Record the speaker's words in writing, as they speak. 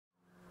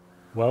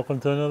Welcome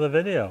to another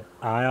video.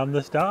 I am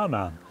the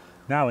Starman.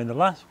 Now in the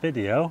last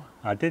video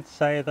I did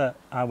say that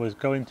I was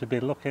going to be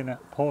looking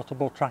at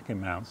portable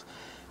tracking mounts.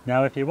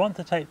 Now if you want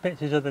to take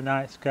pictures of the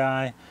night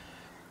sky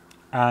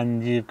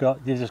and you've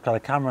just got a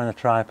camera and a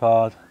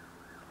tripod,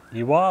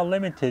 you are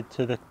limited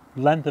to the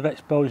length of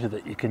exposure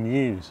that you can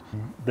use.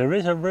 There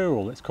is a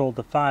rule, it's called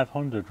the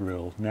 500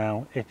 rule.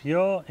 Now if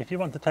you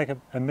want to take a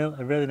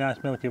really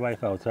nice Milky Way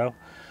photo,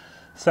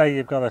 say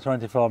you've got a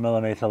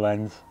 24mm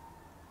lens,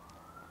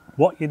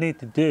 what you need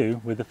to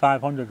do with the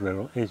 500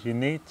 rule is you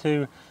need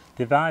to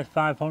divide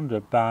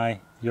 500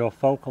 by your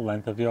focal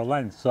length of your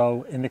lens.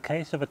 So in the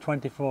case of a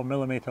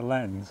 24mm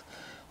lens,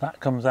 that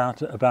comes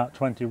out at about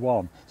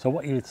 21. So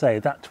what you would say,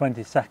 that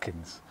 20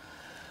 seconds.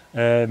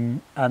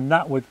 And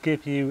that would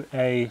give you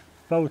a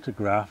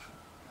photograph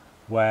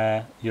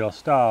where your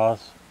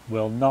stars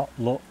will not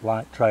look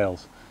like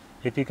trails.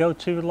 If you go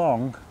too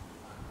long,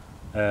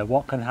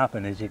 what can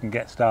happen is you can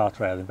get star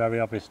trailing, very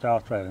obvious star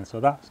trailing, so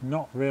that's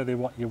not really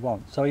what you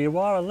want. So you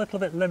are a little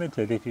bit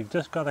limited if you've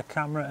just got a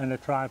camera and a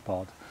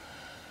tripod.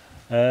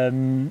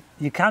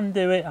 You can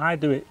do it, I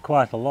do it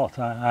quite a lot,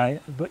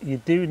 but you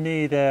do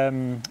need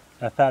a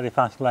fairly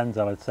fast lens,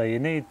 I would say. You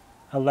need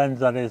a lens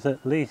that is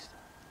at least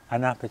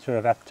an aperture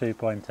of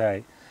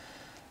f2.8.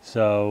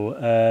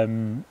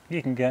 So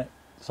you can get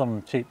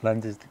some cheap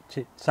lenses,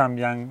 cheap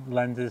Samyang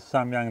lenses,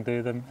 Samyang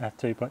do them,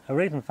 f2.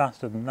 Or even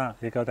faster than that,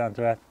 you go down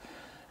to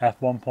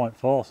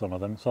f1.4 some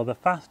of them. So the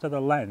faster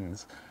the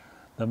lens,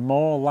 the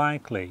more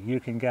likely you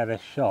can get a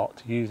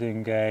shot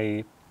using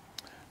a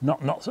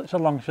not such a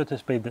long shutter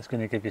speed that's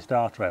going to give you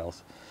star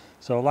trails.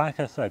 So like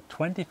I said,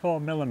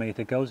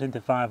 24mm goes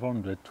into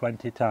 500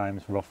 20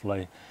 times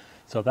roughly.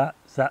 So that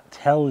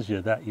tells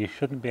you that you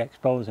shouldn't be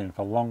exposing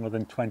for longer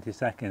than 20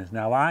 seconds.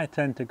 Now I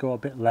tend to go a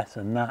bit less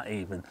than that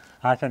even.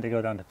 I tend to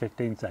go down to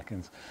 15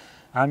 seconds.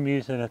 I'm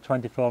using a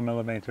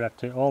 24mm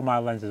f2, all my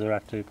lenses are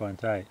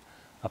f2.8,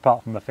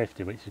 apart from a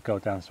 50 which would go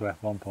down to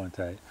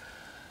f1.8.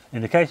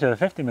 In the case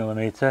of a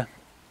 50mm,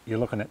 you're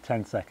looking at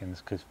 10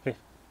 seconds because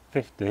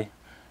 50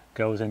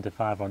 goes into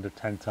 500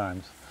 10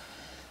 times.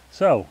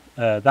 So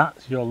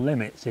that's your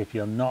limits if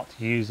you're not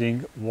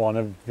using one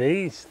of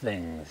these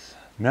things.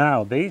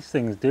 Now these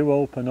things do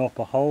open up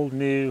a whole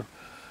new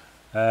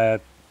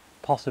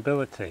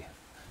possibility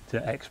to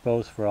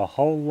expose for a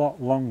whole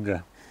lot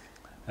longer.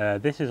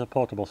 This is a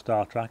portable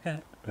star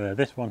tracker.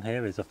 This one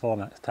here is a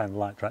Fornax10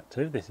 Lite Track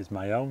 2. This is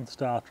my own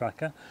star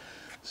tracker.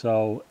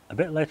 So a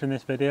bit later in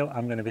this video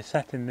I'm going to be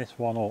setting this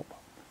one up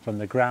from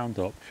the ground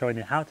up, showing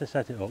you how to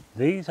set it up.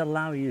 These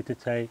allow you to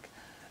take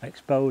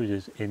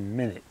exposures in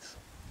minutes.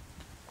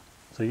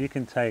 So you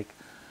can take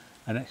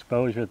an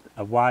exposure,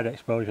 a wide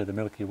exposure of the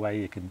Milky Way,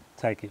 you can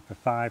take it for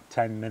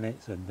 5-10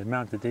 minutes, and the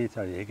amount of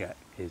detail you get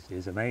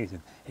is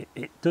amazing.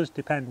 It does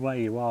depend where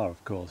you are,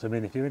 of course. I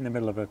mean, if you're in the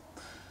middle of a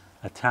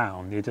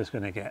town, you're just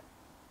going to get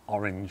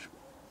orange.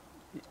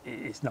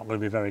 It's not going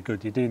to be very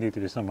good. You do need to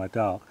be somewhere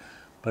dark.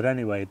 But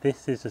anyway,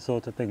 this is the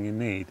sort of thing you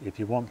need if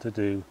you want to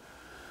do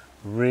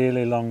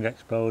really long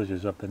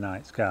exposures of the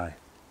night sky.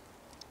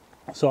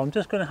 So I'm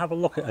just going to have a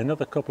look at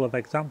another couple of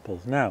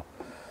examples now.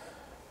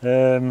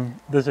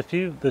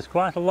 There's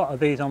quite a lot of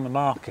these on the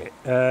market.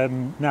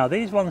 Now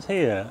these ones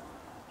here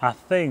I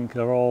think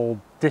are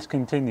all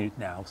discontinued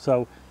now,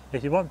 so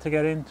if you want to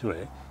get into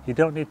it you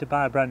don't need to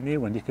buy a brand new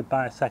one, you could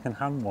buy a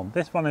second-hand one.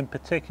 This one in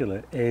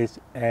particular is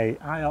a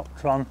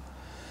IAPtron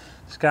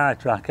sky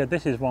tracker.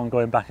 This is one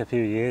going back a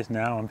few years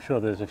now. I'm sure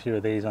there's a few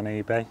of these on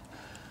eBay,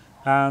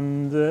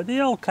 and they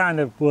all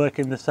kind of work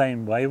in the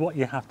same way. What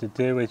you have to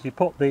do is you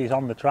put these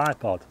on the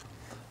tripod.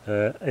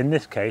 In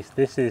this case,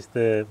 this is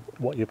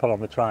what you put on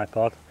the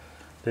tripod,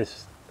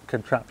 this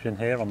contraption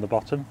here on the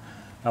bottom,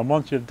 and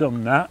once you've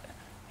done that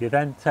you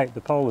then take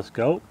the polar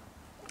scope,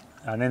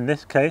 and in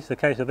this case, the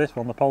case of this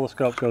one, the polar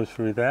scope goes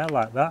through there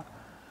like that,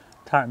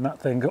 tighten that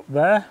thing up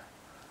there,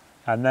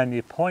 and then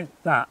you point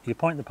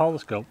the polar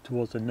scope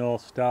towards the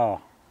North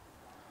Star,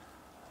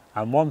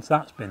 and once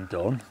that's been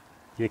done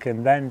you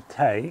can then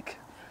take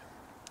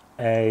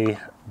a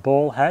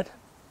ball head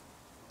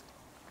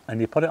and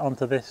you put it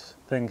onto this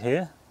thing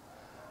here,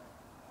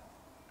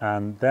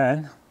 and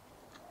then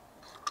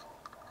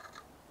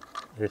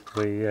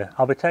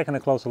I'll be taking a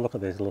closer look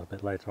at these a little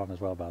bit later on as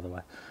well, by the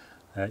way.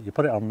 You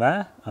put it on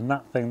there, and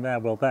that thing there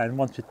will then,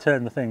 once you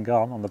turn the thing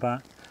on the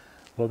back,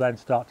 will then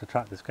start to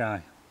track the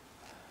sky.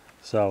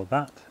 So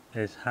that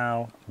is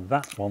how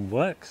that one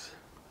works.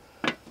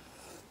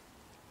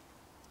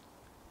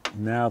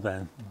 Now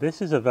then,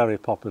 this is a very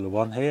popular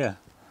one here.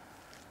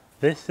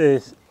 This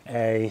is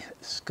a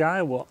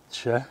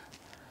Skywatcher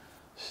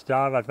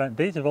Star Advent.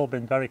 These have all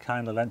been very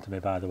kindly lent to me,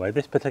 by the way.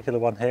 This particular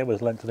one here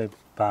was lent to me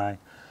by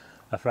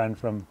a friend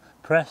from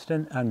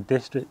Preston and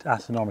District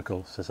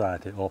Astronomical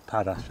Society, or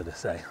PADAS should I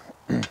say.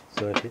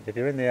 So if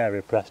you're in the area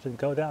of Preston,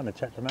 go down and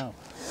check them out.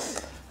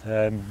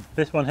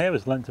 This one here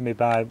was lent to me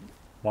by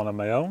one of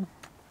my own,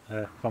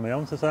 from my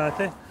own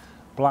society,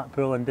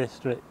 Blackpool and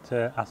District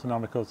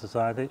Astronomical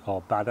Society,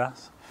 or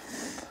BADAS.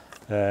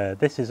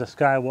 This is a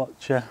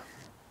Skywatcher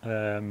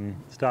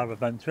Star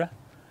Adventurer.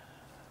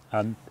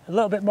 and a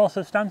little bit more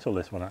substantial,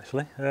 this one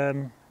actually.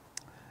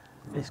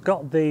 It's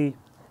got the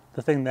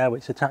thing there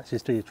which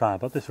attaches to your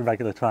tripod, this is a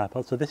regular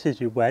tripod, so this is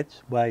your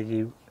wedge where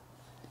you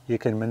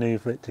can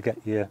manoeuvre it to get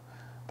your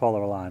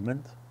polar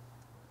alignment.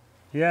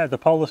 Yeah, the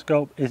polar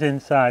scope is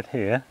inside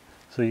here,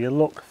 so you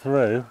look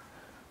through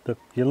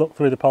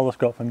the polar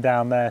scope from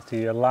down there, so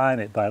you align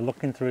it by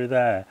looking through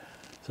there.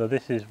 So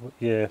this is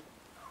the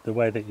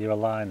way that you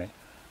align it.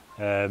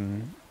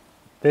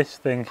 This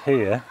thing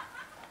here,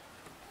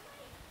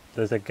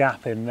 there's a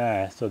gap in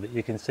there so that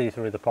you can see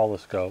through the polar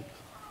scope.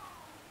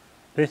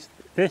 This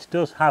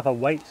does have a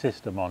weight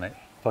system on it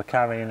for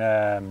carrying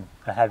a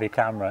heavy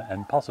camera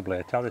and possibly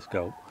a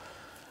telescope.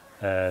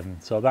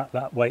 So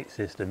that weight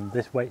system,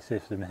 this weight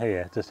system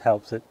here, just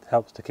helps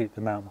to keep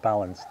the mount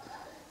balanced.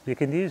 You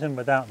can use them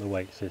without the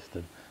weight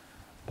system,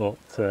 but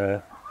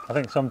I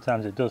think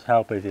sometimes it does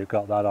help if you've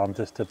got that on,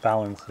 just to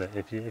balance it.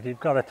 If you've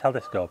got a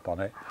telescope on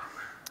it,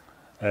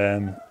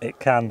 it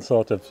can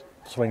sort of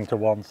swing to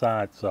one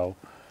side, so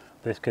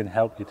this can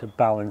help you to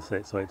balance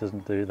it so it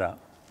doesn't do that.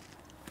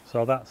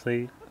 So that's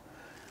the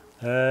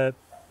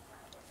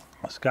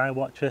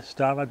Skywatcher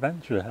Star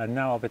Adventurer, and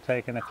now I'll be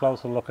taking a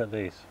closer look at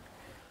these.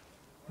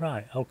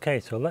 Right, okay,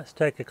 so let's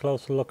take a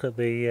closer look at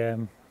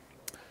the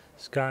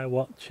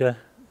Skywatcher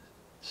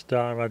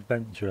Star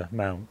Adventurer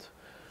mount.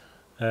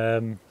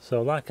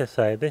 So like I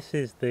say, this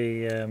is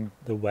the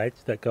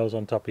wedge that goes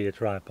on top of your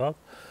tripod.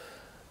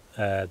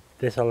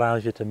 This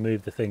allows you to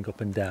move the thing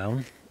up and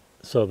down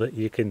so that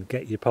you can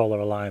get your polar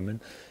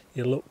alignment.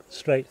 You look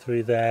straight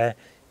through there,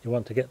 you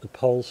want to get the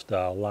pole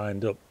star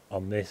lined up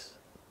on this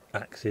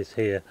axis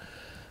here.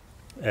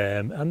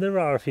 And there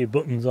are a few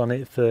buttons on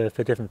it for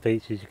different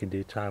features. You can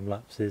do time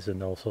lapses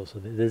and all sorts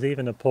of things. There's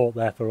even a port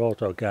there for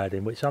auto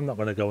guiding, which I'm not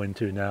going to go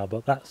into now,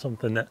 but that's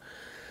something that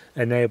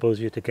enables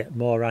you to get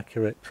more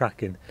accurate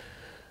tracking.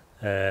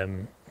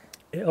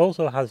 It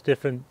also has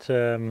different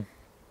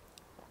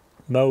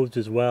modes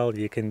as well.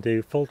 You can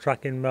do full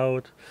tracking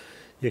mode,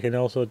 you can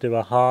also do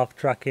a half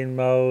tracking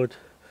mode.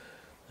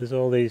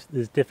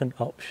 There's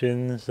different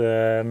options.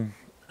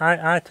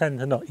 I tend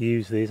to not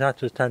use these. I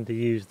just tend to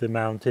use the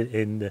mount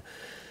in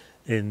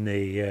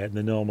the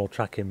normal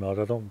tracking mode.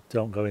 I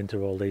don't go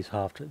into all these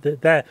half.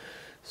 They're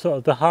sort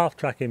of, the half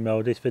tracking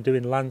mode is for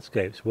doing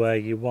landscapes where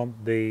you want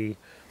a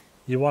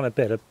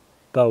bit of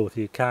both.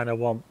 You kind of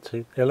want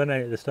to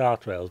eliminate the star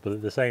trails, but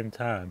at the same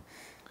time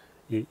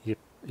you're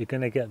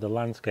going to get the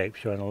landscape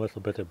showing a little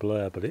bit of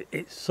blur. But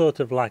it's sort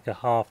of like a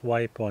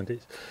halfway point.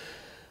 It's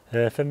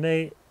for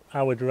me,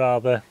 I would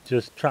rather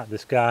just track the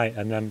sky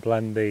and then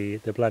blend the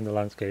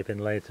landscape in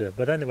later.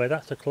 But anyway,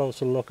 that's a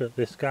closer look at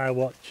the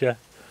Skywatcher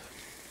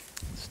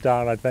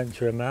Star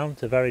Adventurer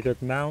mount. A very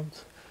good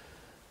mount.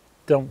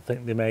 Don't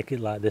think they make it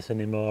like this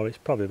anymore. It's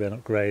probably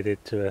been upgraded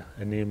to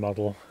a new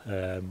model,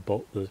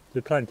 but there's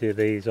plenty of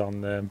these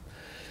on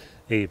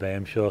eBay,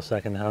 I'm sure,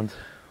 second hand.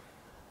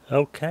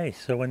 Okay,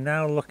 so we're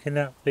now looking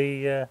at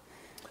the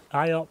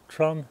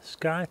IAPtron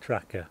Sky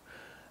Tracker.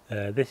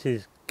 This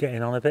is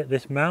getting on a bit,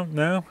 this mount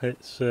now.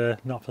 It's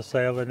not for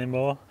sale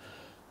anymore,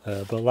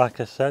 but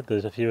like I said,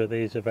 there's a few of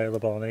these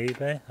available on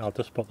eBay. I'll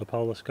just put the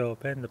polar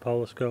scope in. The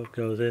polar scope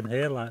goes in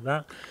here like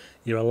that.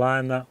 You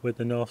align that with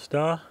the North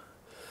Star.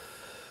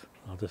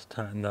 I'll just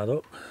tighten that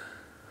up.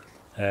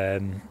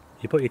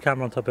 You put your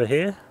camera on top of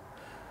here.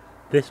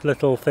 This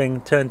little thing,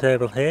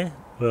 turntable here,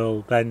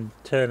 will then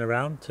turn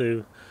around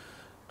to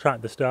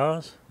track the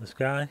stars, the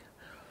sky.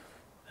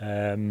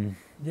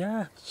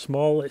 Yeah,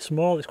 small, it's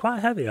quite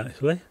heavy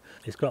actually.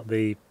 It's got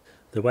the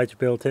wedge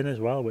built in as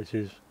well, which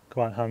is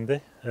quite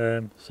handy.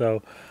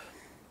 So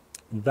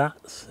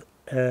that's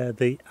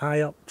the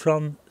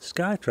IAPtron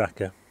Sky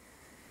Tracker.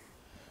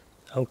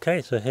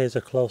 Okay, so here's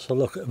a closer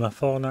look at my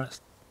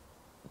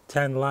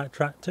 4X10 Lite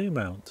Track 2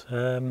 mount.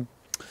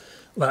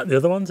 Like the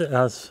other ones, it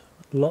has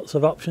lots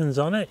of options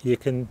on it. You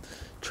can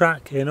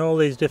track in all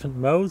these different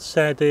modes.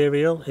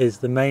 Sidereal is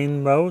the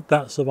main mode,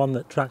 that's the one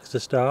that tracks the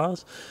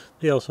stars.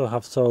 They also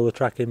have solar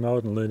tracking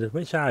mode and lunar,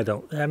 which I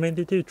don't. I mean,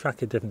 they do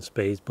track at different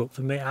speeds, but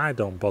for me, I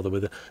don't bother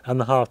with it. And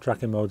the half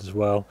tracking mode as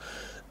well.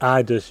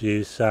 I just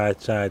use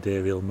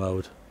sidereal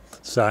mode.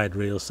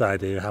 Sidereal,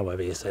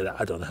 however you say that,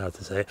 I don't know how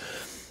to say it.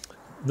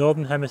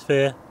 Northern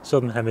hemisphere,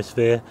 southern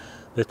hemisphere.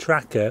 The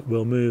tracker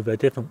will move a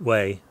different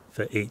way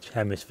for each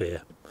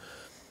hemisphere.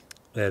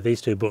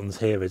 These two buttons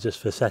here are just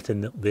for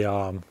setting up the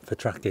arm for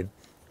tracking.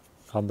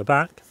 On the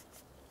back,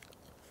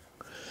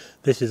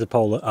 this is a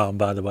polar arm,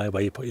 by the way,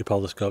 where you put your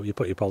polar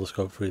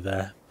scope through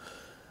there.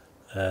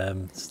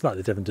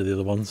 Slightly different to the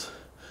other ones.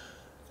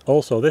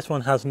 Also, this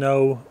one has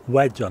no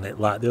wedge on it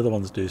like the other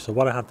ones do, so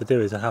what I have to do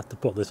is I have to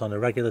put this on a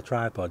regular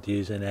tripod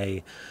using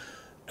a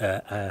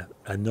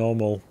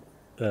normal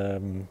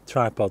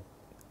tripod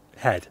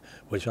head,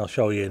 which I'll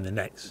show you in the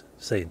next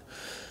scene.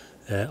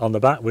 On the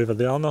back we have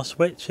the on-off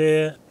switch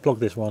here. Plug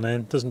this one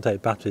in, doesn't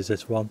take batteries,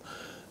 this one.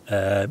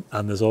 And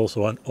there's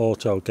also an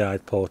auto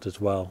guide port as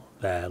well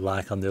there,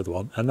 like on the other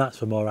one, and that's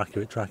for more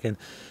accurate tracking.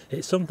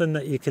 It's something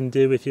that you can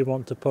do if you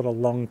want to put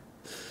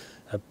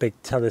a big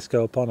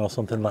telescope on or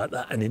something like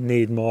that and you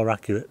need more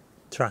accurate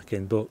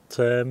tracking, but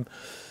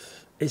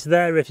it's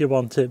there if you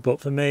want it, but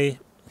for me,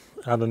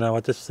 I don't know, I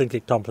just think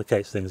it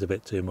complicates things a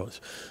bit too much.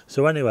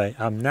 So anyway,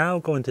 I'm now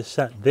going to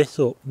set this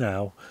up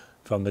now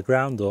from the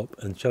ground up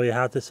and show you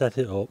how to set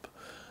it up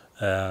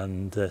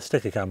and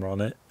stick a camera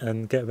on it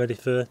and get ready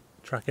for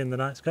tracking the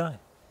night sky.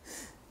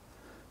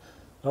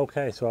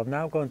 Okay, so I'm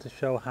now going to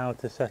show how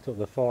to set up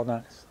the 4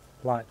 Nights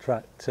Lite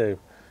Track 2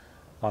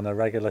 on a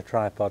regular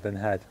tripod and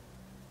head.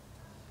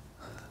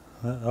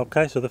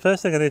 Okay, so the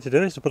first thing I need to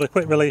do is to put a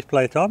quick release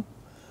plate on.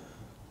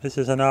 This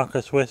is an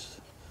Arca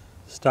Swiss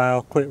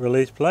style quick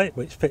release plate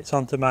which fits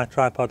onto my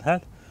tripod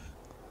head.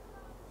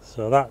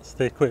 So that's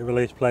the quick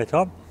release plate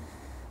on.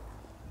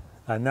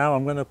 And now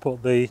I'm going to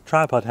put the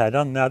tripod head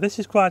on. Now this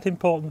is quite an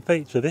important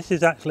feature. This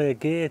is actually a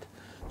geared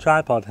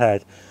tripod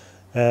head.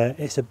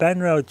 It's a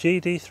Benro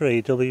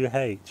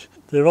GD3WH.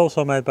 They're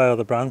also made by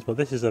other brands, but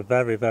this is a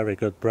very, very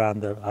good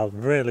brand. I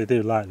really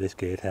do like this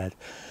geared head.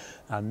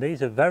 And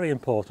these are very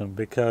important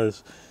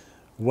because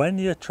when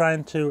you're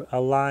trying to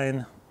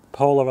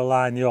polar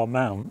align your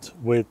mount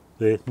with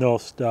the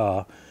North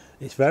Star,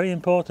 it's very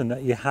important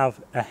that you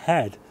have a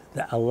head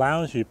that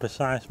allows you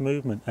precise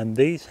movement, and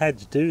these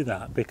heads do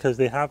that because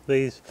they have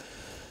these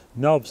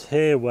knobs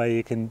here where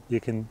you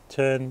can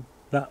turn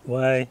that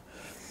way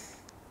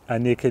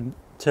and you can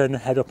turn the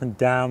head up and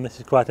down. This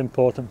is quite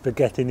important for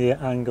getting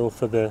your angle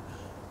for the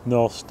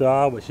North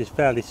Star, which is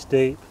fairly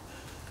steep.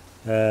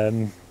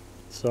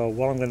 So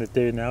what I'm going to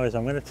do now is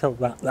I'm going to tilt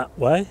that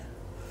way,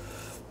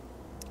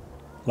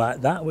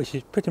 like that, which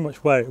is pretty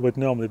much where it would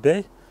normally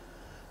be.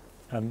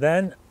 And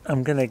then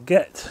I'm going to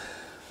get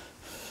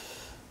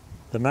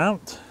the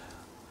mount,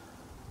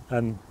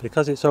 and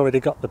because it's already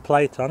got the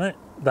plate on it,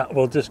 that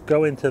will just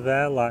go into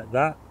there like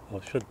that,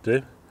 or should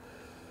do.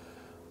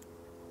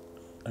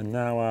 And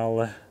now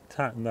I'll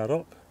tighten that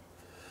up.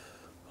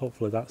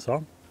 Hopefully that's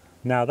on.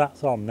 Now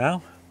that's on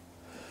now.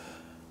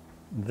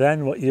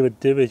 Then what you would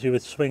do is you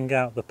would swing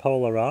out the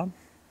polar arm.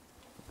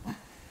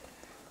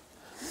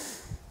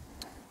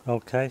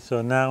 Okay,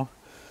 so now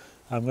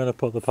I'm going to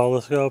put the polar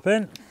scope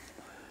in.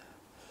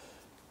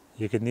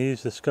 You can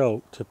use the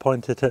scope to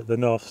point it at the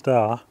North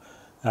Star,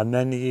 and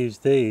then you use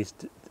these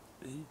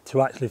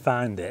to actually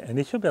find it. And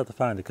you should be able to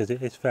find it because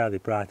it is fairly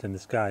bright in the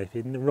sky. If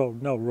you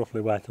know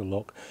roughly where to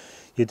look,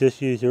 you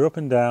just use your up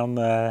and down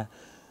there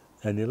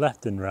and your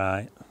left and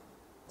right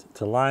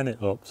to line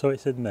it up so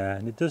it's in there.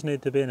 And it does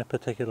need to be in a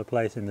particular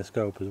place in the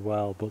scope as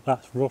well, but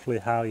that's roughly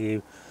how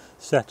you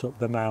set up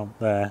the mount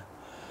there.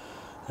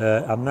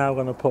 I'm now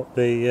going to put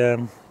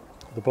the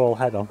ball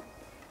head on.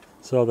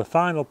 So the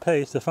final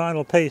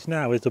piece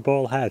now is the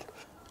ball head.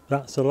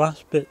 That's the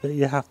last bit that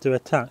you have to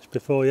attach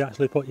before you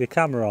actually put your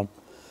camera on.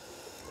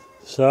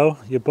 So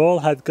your ball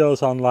head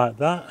goes on like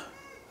that,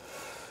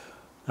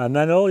 and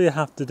then all you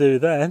have to do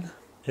then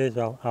is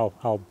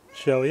I'll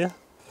show you.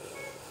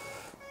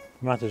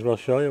 Might as well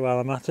show you while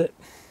I'm at it.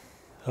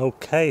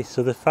 Okay,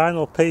 so the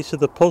final piece of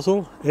the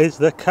puzzle is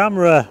the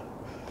camera.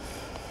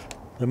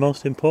 The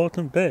most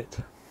important bit.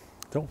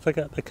 Don't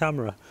forget the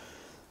camera.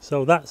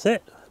 So that's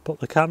it. Put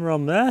the camera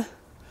on there.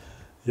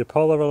 You're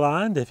polar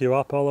aligned, if you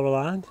are polar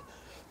aligned,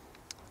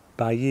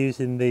 by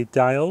using the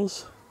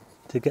dials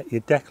to get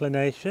your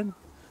declination,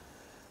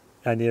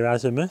 and your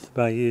azimuth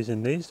by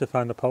using these to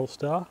find the pole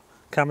star.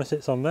 Camera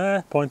sits on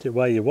there, point it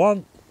where you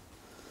want,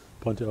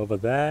 point it over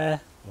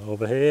there, or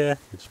over here,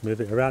 just move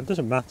it around,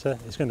 doesn't matter,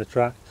 it's going to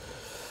track.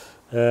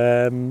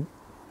 And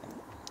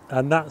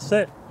that's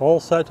it, all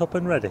set up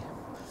and ready.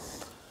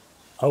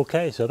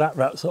 Okay, so that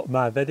wraps up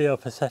my video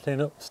for setting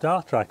up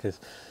star trackers.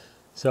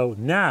 So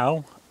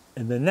now,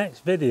 in the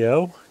next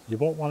video, you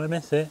won't want to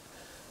miss it,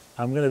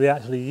 I'm going to be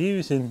actually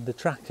using the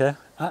tracker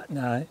at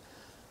night.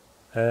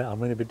 I'm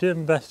going to be doing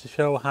my best to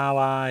show how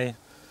I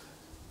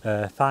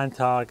find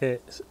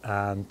targets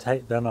and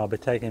take them. I'll be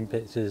taking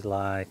pictures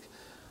like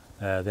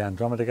the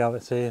Andromeda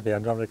Galaxy. The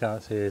Andromeda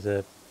Galaxy is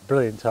a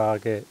brilliant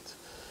target.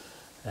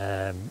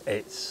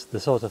 It's the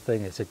sort of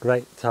thing, it's a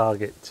great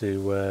target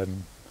to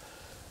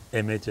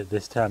image at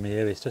this time of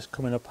year. It's just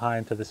coming up high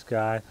into the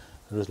sky.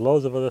 There's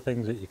loads of other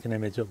things that you can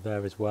image up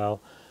there as well,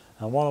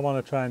 and what I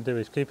want to try and do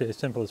is keep it as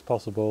simple as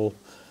possible,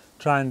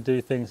 try and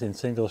do things in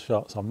single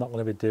shots. I'm not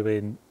going to be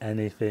doing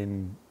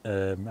anything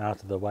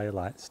out of the way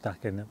like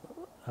stacking.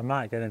 I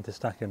might get into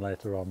stacking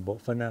later on,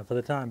 but for now, for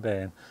the time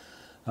being,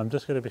 I'm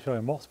just going to be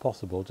showing what's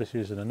possible just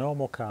using a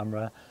normal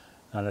camera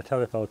and a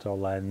telephoto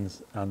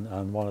lens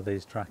and one of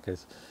these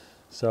trackers.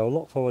 So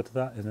look forward to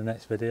that in the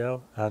next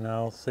video, and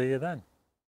I'll see you then.